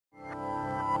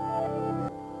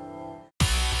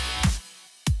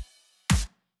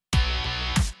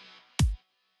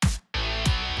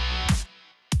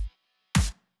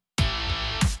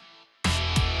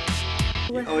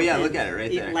Oh yeah, look at it right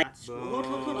there.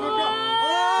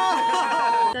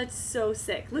 That's so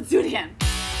sick. Let's do it again.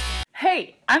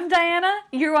 Hey, I'm Dianna,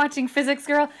 you're watching Physics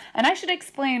Girl, and I should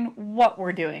explain what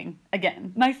we're doing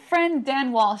again. My friend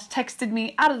Dan Walsh texted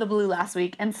me out of the blue last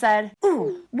week and said,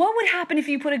 "Ooh, what would happen if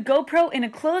you put a GoPro in a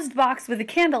closed box with a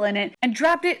candle in it and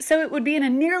dropped it so it would be in a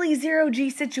nearly zero-G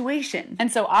situation?"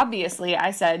 And so obviously I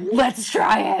said, let's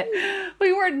try it.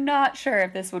 We were not sure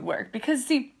if this would work because,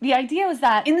 see, the idea was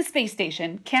that in the space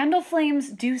station, candle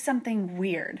flames do something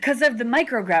weird because of the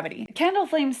microgravity. Candle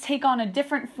flames take on a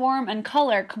different form and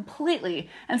color completely.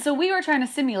 And so we were trying to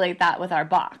simulate that with our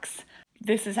box.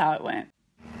 This is how it went.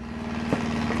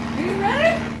 Are you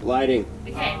ready? Lighting.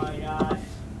 Okay. Oh my gosh.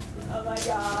 Oh my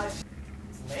gosh.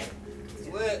 It's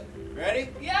lit. Ready?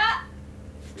 Yeah.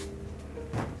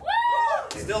 Woo!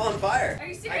 It's still on fire. Are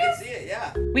you I serious? can see it,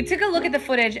 yeah. We took a look at the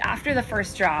footage after the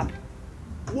first drop.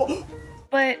 Whoa.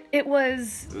 But it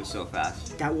was so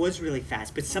fast. That was really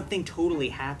fast, but something totally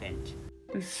happened.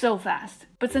 so fast.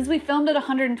 But since we filmed at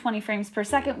 120 frames per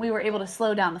second, we were able to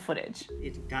slow down the footage.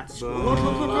 It got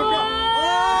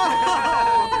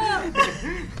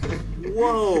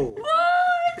Whoa!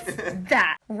 What?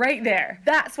 That right there.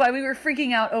 That's why we were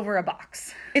freaking out over a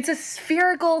box. It's a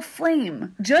spherical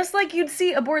flame, just like you'd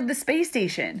see aboard the space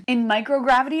station. In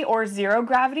microgravity or zero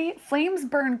gravity, flames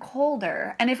burn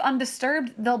colder, and if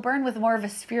undisturbed, they'll burn with more of a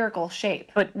spherical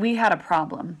shape. But we had a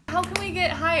problem. How can we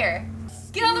get higher?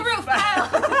 Get on the roof, Kyle!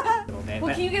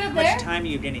 Well, can you get up there? How much time are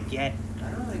you gonna get? I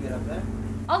don't know how to get up there.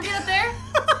 I'll get up there.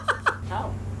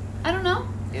 How? I don't know.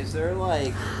 Is there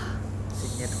like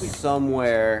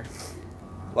somewhere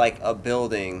like a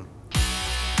building?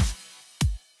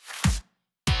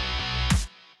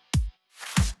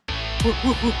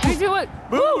 Three, two, one.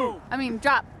 Boom! I mean,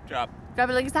 drop. Drop. Drop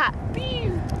it like it's hot.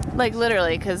 Like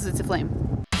literally, because it's a flame.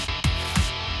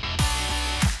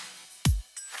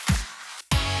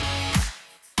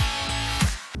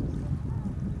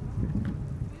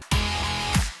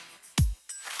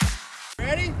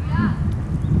 Ready? Yeah.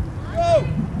 Go!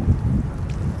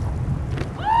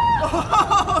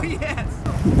 Oh, yes!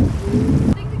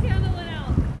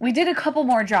 We did a couple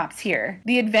more drops here.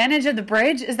 The advantage of the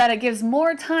bridge is that it gives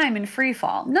more time in free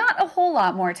fall. Not a whole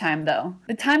lot more time though.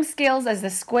 The time scales as the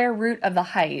square root of the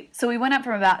height, so we went up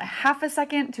from about half a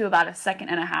second to about a second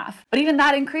and a half. But even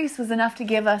that increase was enough to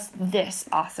give us this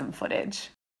awesome footage.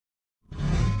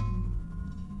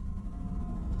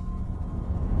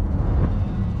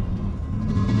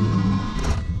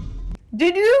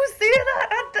 Did you see that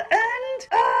at the end?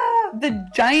 The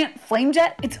giant flame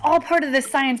jet? It's all part of the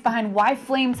science behind why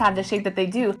flames have the shape that they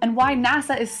do and why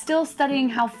NASA is still studying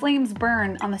how flames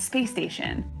burn on the space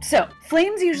station. So,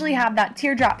 flames usually have that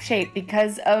teardrop shape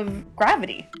because of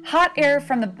gravity. Hot air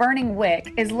from the burning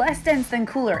wick is less dense than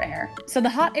cooler air. So the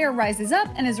hot air rises up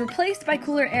and is replaced by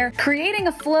cooler air, creating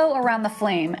a flow around the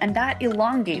flame, and that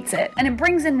elongates it, and it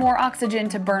brings in more oxygen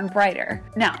to burn brighter.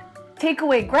 Now, take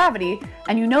away gravity,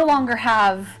 and you no longer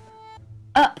have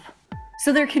up.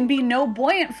 So there can be no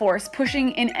buoyant force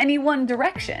pushing in any one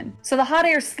direction. So the hot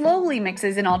air slowly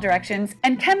mixes in all directions,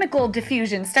 and chemical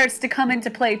diffusion starts to come into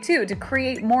play too to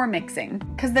create more mixing.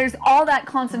 Because there's all that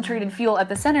concentrated fuel at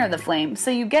the center of the flame,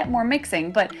 so you get more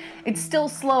mixing, but it's still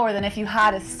slower than if you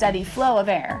had a steady flow of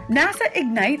air. NASA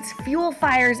ignites fuel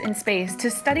fires in space to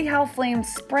study how flames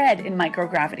spread in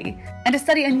microgravity, and to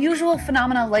study unusual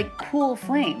phenomena like cool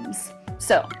flames.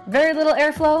 So, very little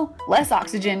airflow, less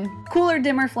oxygen, cooler,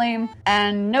 dimmer flame,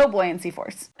 and no buoyancy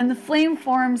force. And the flame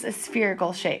forms a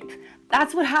spherical shape.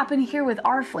 That's what happened here with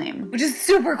our flame, which is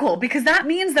super cool because that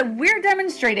means that we're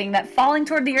demonstrating that falling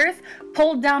toward the Earth,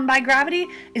 pulled down by gravity,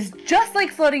 is just like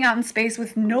floating out in space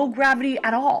with no gravity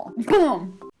at all.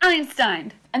 Boom!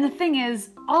 Einstein! And the thing is,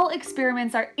 all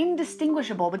experiments are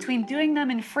indistinguishable between doing them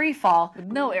in free fall with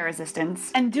no air resistance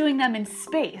and doing them in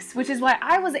space, which is why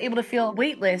I was able to feel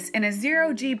weightless in a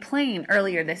zero-G plane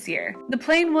earlier this year. The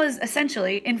plane was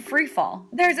essentially in free fall.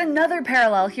 There's another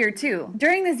parallel here too.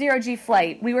 During the zero-G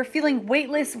flight, we were feeling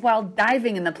weightless while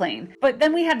diving in the plane, but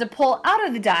then we had to pull out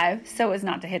of the dive so as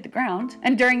not to hit the ground.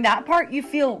 And during that part, you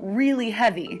feel really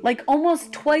heavy, like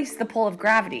almost twice the pull of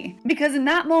gravity, because in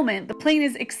that moment, the plane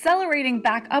is accelerating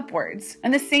back upwards.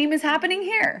 And the same is happening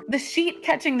here. The sheet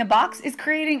catching the box is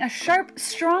creating a sharp,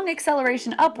 strong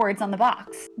acceleration upwards on the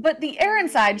box. But the air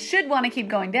inside should want to keep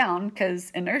going down,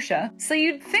 because inertia. So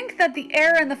you'd think that the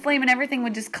air and the flame and everything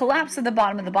would just collapse to the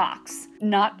bottom of the box.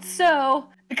 Not so.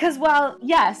 Because while,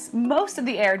 yes, most of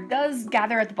the air does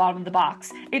gather at the bottom of the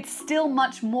box, it's still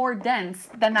much more dense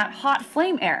than that hot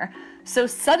flame air. So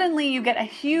suddenly you get a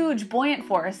huge buoyant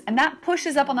force, and that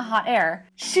pushes up on the hot air,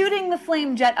 shooting the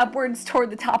flame jet upwards toward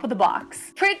the top of the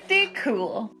box. Pretty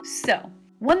cool. So,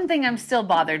 one thing I'm still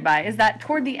bothered by is that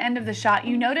toward the end of the shot,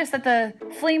 you notice that the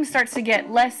flame starts to get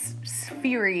less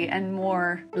sphery and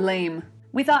more lame.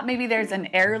 We thought maybe there's an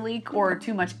air leak or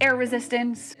too much air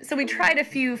resistance, so we tried a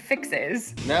few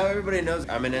fixes. Now everybody knows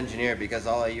I'm an engineer because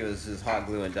all I use is hot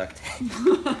glue and duct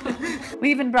tape.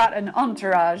 We even brought an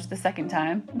entourage the second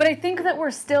time. But I think that we're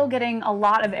still getting a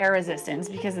lot of air resistance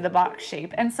because of the box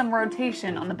shape and some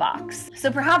rotation on the box.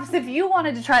 So perhaps if you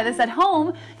wanted to try this at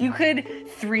home, you could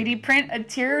 3D print a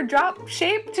teardrop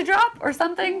shape to drop or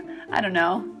something. I don't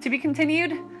know. To be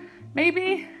continued?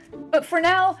 Maybe? But for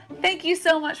now, thank you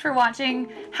so much for watching.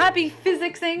 Happy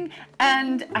physicsing,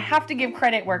 and I have to give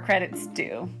credit where credit's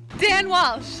due. Dan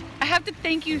Walsh, I have to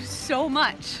thank you so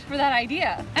much for that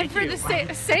idea. And for the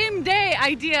same day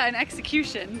idea and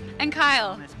execution. And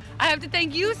Kyle, I have to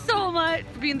thank you so much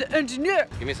for being the engineer.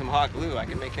 Give me some hot glue, I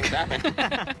can make things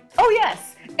happen. Oh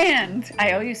yes, and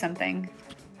I owe you something.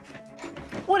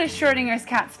 What is Schrodinger's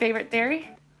cat's favorite theory?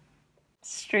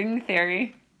 String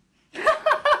theory.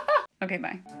 Okay,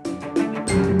 bye.